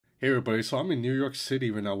Hey everybody, so I'm in New York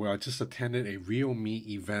City right now where I just attended a Realme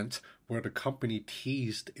event where the company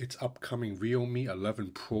teased its upcoming Realme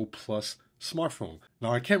 11 Pro Plus smartphone.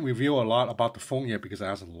 Now I can't reveal a lot about the phone yet because it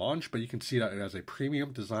hasn't launched, but you can see that it has a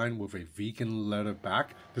premium design with a vegan leather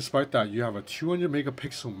back. Despite that, you have a 200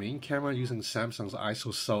 megapixel main camera using Samsung's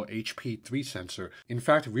ISOCELL HP3 sensor. In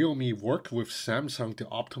fact, Realme worked with Samsung to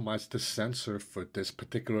optimize the sensor for this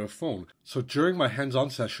particular phone. So during my hands-on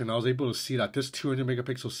session, I was able to see that this 200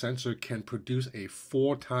 megapixel sensor can produce a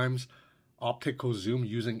 4 times optical zoom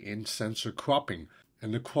using in-sensor cropping.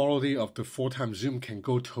 And the quality of the 4 times zoom can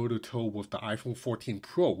go toe-to-toe with the iPhone 14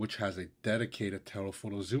 Pro, which has a dedicated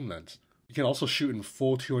telephoto zoom lens. You can also shoot in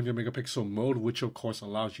full 200 megapixel mode, which of course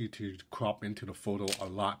allows you to crop into the photo a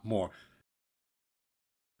lot more.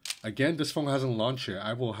 Again, this phone hasn't launched yet.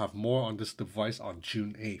 I will have more on this device on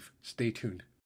June 8th. Stay tuned.